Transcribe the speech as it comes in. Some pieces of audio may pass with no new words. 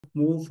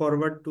move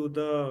forward to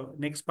the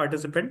next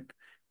participant,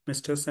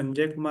 Mr.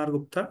 Sanjay Kumar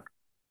Gupta.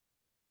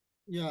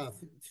 Yeah,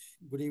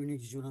 good evening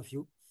to each one of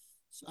you.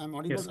 So I'm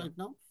audible Yes, sir. right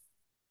now?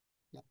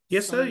 Yeah.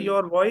 Yes, So sir. I'll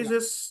Your voice yeah.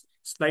 is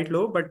slight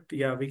low, but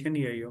yeah, we can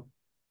hear you.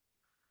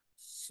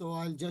 So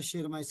I'll just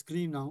share my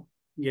screen now.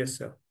 Yes,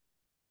 sir.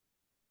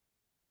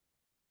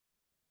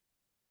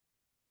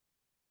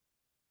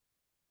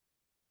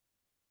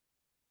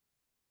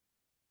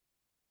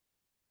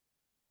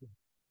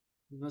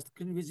 My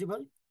screen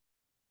visible.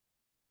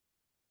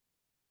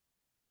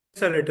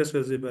 Sir, it is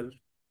visible.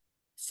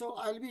 So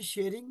I'll be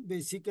sharing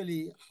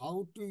basically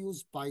how to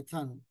use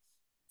Python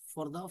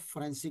for the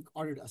forensic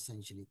audit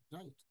essentially,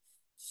 right?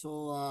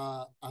 So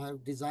I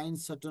have designed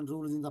certain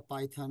rules in the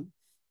Python,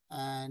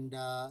 and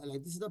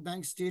like this is the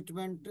bank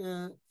statement,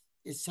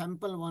 a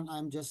sample one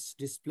I'm just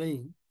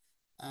displaying,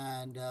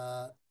 and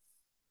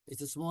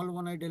it's a small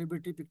one I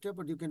deliberately picked up,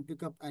 but you can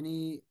pick up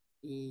any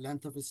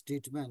length of a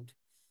statement.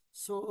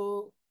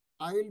 So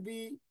I will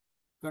be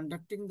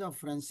conducting the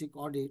forensic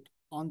audit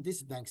on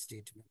this bank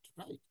statement,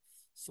 right?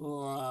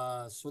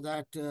 So so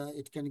that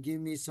it can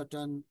give me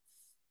certain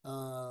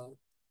uh,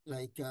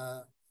 like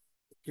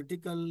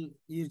critical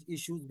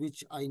issues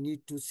which I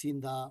need to see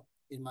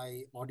in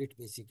my audit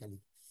basically.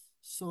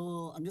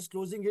 So I'm just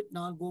closing it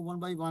now. I'll go one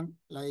by one,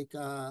 like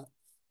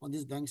on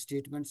this bank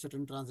statement,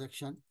 certain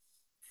transaction.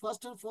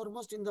 First and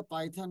foremost, in the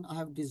Python, I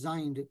have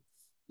designed,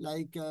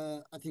 like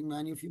I think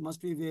many of you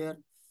must be aware,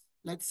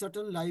 like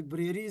certain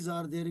libraries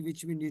are there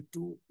which we need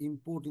to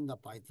import in the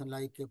Python,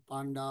 like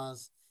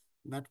pandas,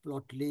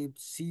 matplotlib,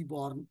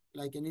 seaborn.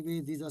 Like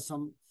anyway, these are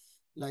some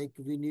like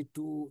we need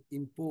to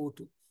import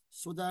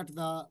so that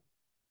the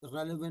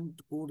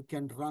relevant code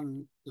can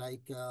run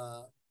like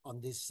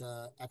on this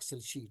Excel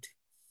sheet.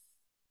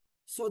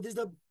 So this is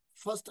the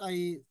first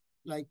I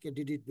like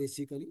did it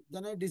basically.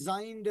 Then I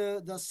designed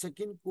the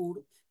second code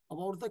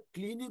about the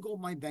cleaning of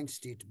my bank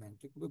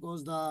statement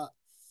because the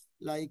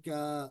like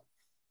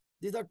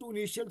these are two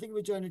initial things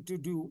which I need to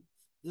do.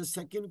 The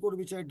second code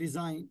which I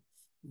designed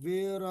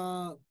where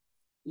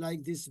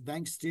like this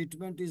bank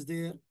statement is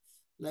there,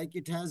 like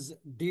it has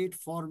date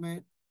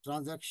format,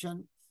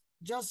 transaction,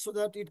 just so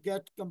that it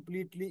get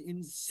completely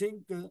in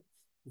sync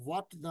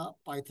what the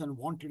Python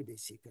wanted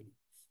basically.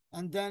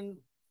 And then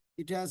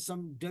it has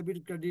some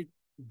debit credit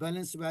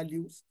balance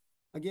values.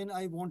 Again,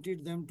 I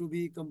wanted them to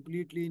be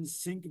completely in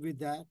sync with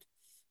that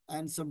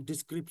and some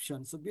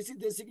description. So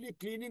basically a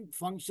cleaning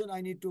function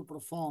I need to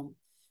perform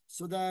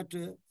so that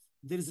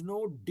there is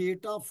no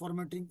data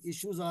formatting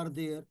issues are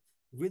there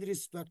with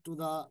respect to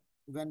the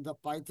when the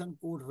Python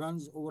code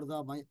runs over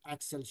the my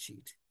Excel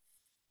sheet.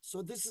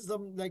 So this is the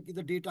like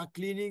the data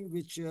cleaning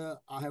which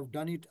I have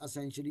done it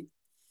essentially.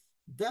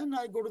 Then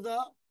I go to the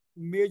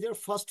major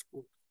first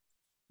code.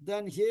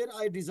 Then here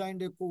I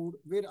designed a code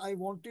where I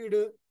wanted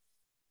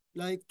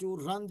like to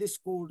run this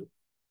code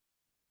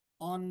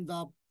on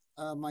the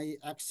my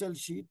Excel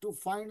sheet to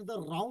find the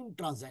round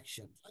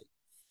transaction. Right?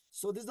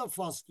 So this is the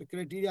first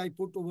criteria I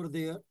put over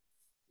there,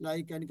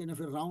 like any kind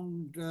of a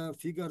round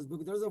figures,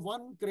 because there's a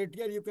one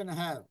criteria you can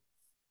have.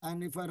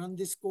 And if I run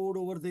this code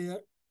over there,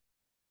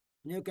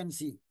 you can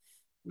see.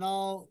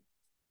 Now,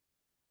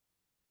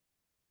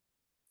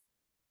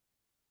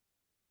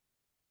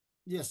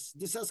 yes,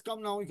 this has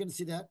come now. You can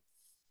see that.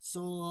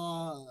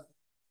 So,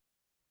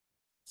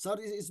 sir,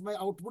 is my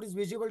output is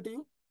visible to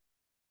you?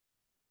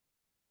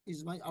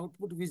 Is my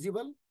output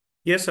visible?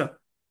 Yes, sir.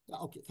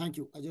 Okay, thank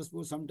you. I just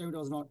was sometime it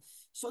was not.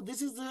 So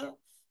this is a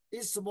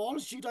small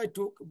sheet I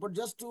took, but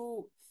just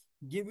to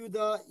give you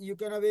you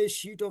can have a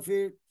sheet of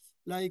it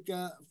like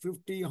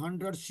 50,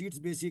 100 sheets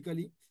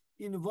basically.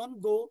 In one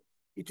go,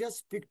 it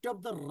has picked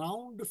up the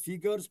round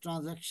figures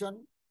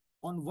transaction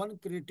on one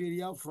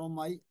criteria from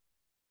my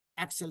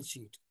Excel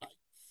sheet. Right?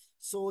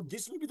 So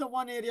this will be the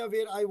one area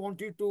where I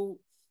wanted to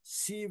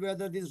see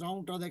whether these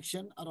round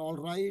transactions are all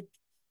right.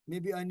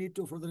 Maybe I need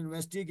to further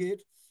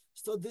investigate.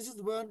 So this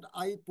is when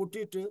I put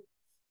it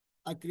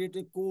I create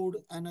a code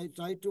and I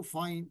try to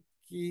find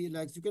key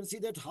like you can see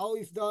that how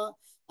if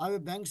I have a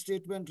bank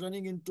statement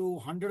running into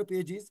 100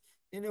 pages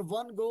in a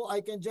one go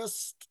I can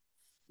just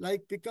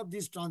like pick up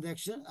this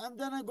transaction and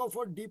then I go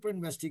for deeper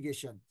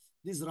investigation.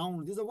 This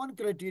round, this is a one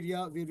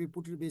criteria where we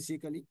put it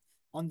basically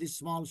on this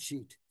small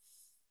sheet.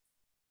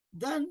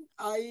 Then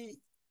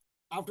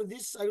after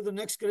this, I do the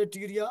next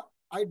criteria.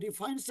 I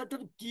define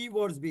certain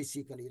keywords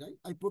basically, right?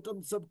 I put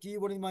them some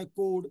keyword in my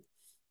code.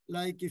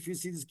 Like if you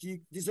see this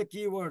these are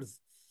keywords.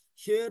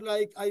 Here,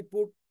 like I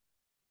put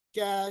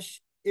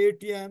cash,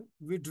 ATM,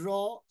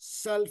 withdraw,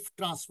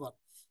 self-transfer.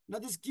 Now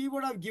this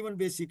keyword I've given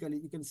basically,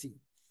 you can see.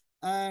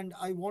 And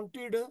I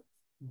wanted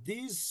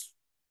these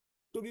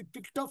to be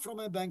picked up from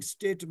my bank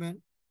statement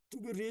to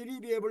be really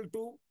be able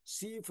to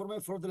see for my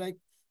further like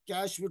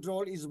cash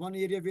withdrawal is one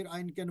area where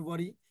I can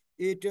worry,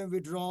 ATM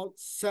withdrawal,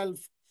 self.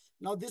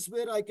 Now this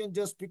where I can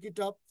just pick it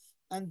up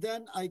and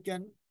then I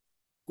can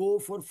go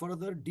for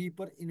further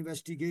deeper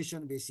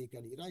investigation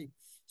basically, right?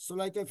 So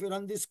like if you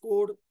run this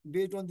code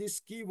based on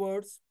these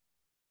keywords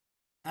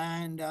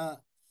and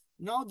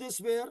now this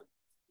where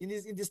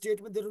in this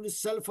statement, there only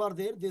self are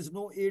there. There's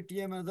no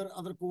ATM,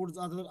 other codes,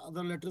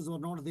 other letters were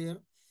not there.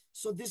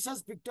 So this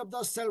has picked up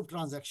the self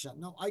transaction.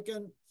 Now I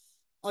can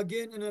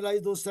again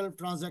analyze those self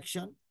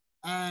transaction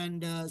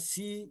and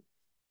see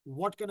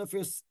what kind of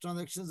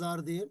transactions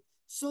are there.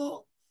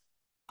 So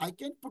I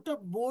can put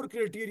up more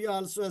criteria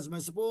also as my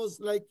suppose,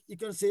 like you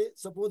can say,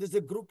 suppose there's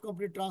a group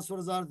company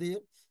transfers are there.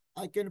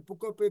 I can put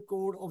up a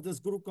code of this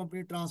group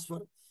company transfer.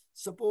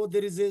 Suppose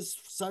there is a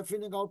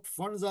siphoning out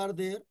funds are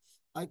there.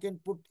 I can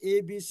put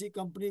ABC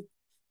company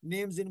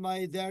names in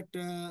my that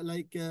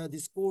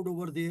this code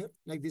over there,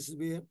 like this is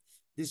where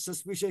this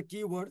suspicious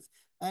keywords,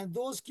 and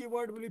those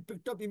keywords will be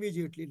picked up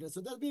immediately.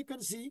 So that we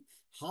can see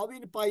how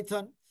in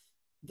Python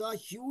the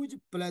huge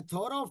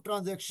plethora of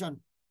transaction,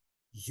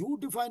 you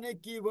define a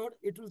keyword,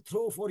 it will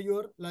throw for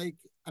your like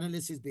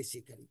analysis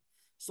basically.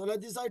 So like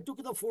this, I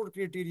took the four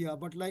criteria,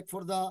 but like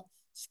for the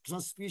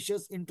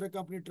suspicious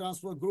intercompany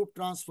transfer, group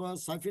transfer,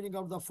 siphoning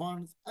out the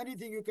funds,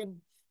 anything you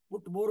can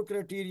put more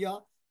criteria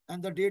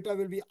and the data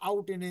will be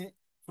out in a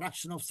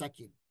fraction of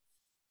second.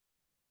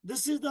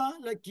 This is the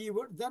like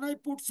keyword. Then I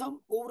put some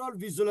overall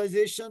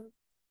visualization.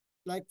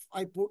 Like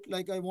I put,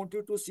 like I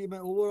wanted to see my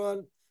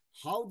overall,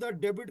 how the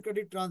debit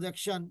credit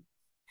transaction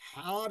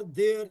are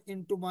there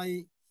into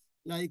my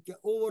like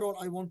overall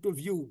I want to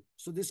view.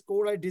 So this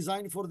code I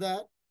designed for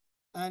that.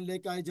 And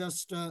like I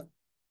just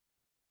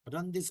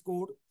run this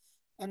code.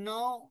 And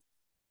now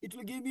it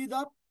will give me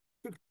the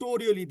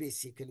pictorially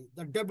basically,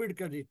 the debit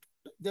credit.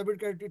 Debit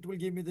credit, it will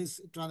give me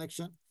this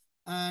transaction.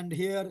 And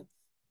here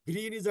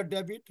green is a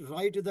debit,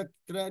 right is the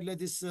credit, like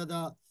this,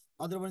 the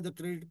other one, the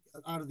credit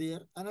are there.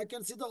 And I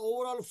can see the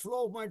overall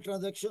flow of my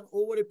transaction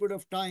over a period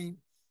of time,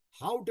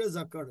 how it has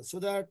occurred. So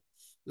that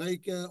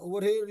like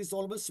over here is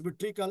almost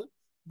symmetrical,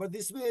 but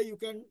this way you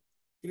can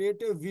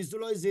create a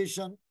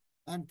visualization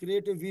and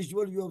create a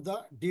visual view of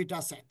the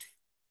data set.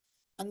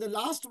 And the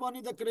last one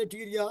in the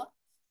criteria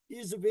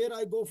is where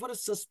I go for a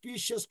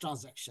suspicious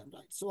transaction,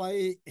 right? So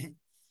I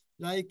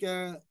like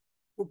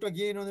put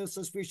again on a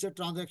suspicious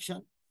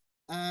transaction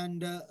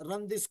and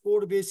run this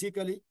code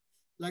basically,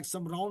 like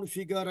some round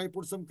figure. I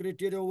put some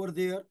criteria over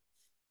there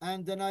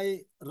and then I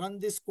run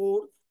this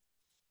code.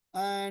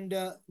 And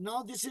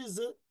now this is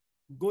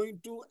going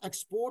to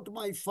export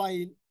my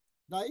file,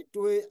 right,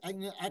 to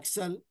an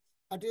Excel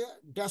at a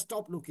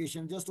desktop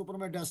location. Just open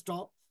my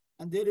desktop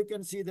and there you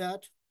can see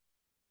that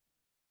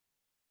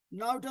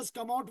now it has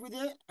come out with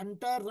a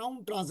entire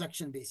round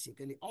transaction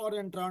basically, or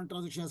entire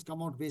transaction has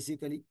come out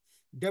basically,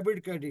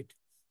 debit credit.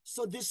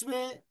 So this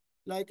way,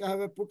 like I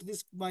have put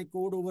this my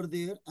code over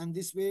there, and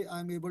this way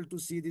I'm able to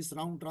see this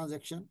round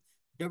transaction,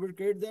 debit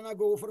credit. Then I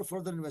go for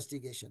further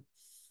investigation.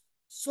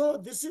 So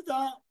this is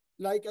the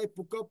like I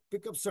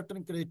pick up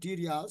certain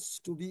criteria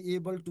to be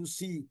able to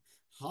see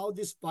how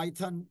this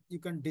Python you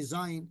can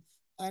design,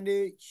 and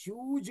a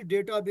huge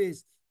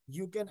database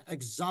you can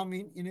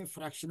examine in a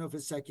fraction of a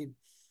second.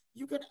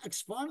 You can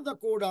expand the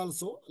code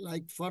also,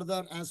 like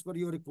further as per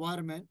your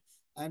requirement,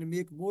 and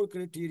make more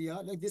criteria.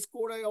 Like this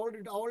code, I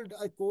already all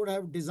I code I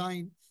have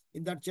designed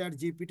in that chat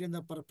GPT and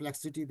the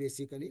perplexity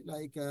basically.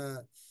 Like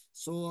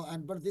so,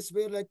 and but this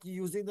way, like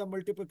using the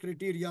multiple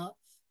criteria,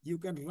 you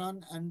can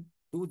run and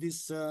do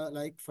this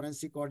like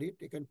forensic audit.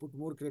 You can put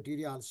more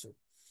criteria also.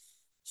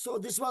 So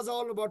this was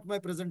all about my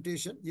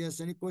presentation.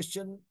 Yes, any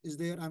question is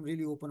there? I'm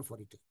really open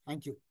for it.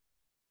 Thank you.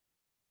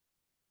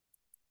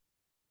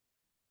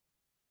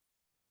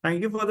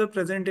 Thank you for the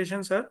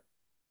presentation, sir.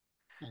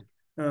 Thank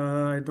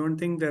I don't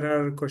think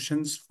there are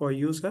questions for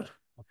you, sir.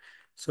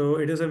 So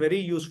it is a very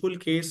useful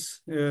case.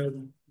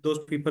 Those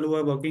people who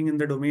are working in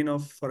the domain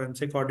of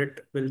forensic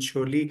audit will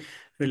surely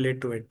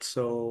relate to it.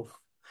 So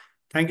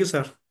thank you,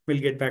 sir. We'll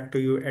get back to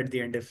you at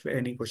the end if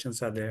any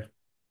questions are there.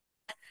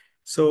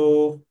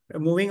 So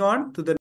moving on to the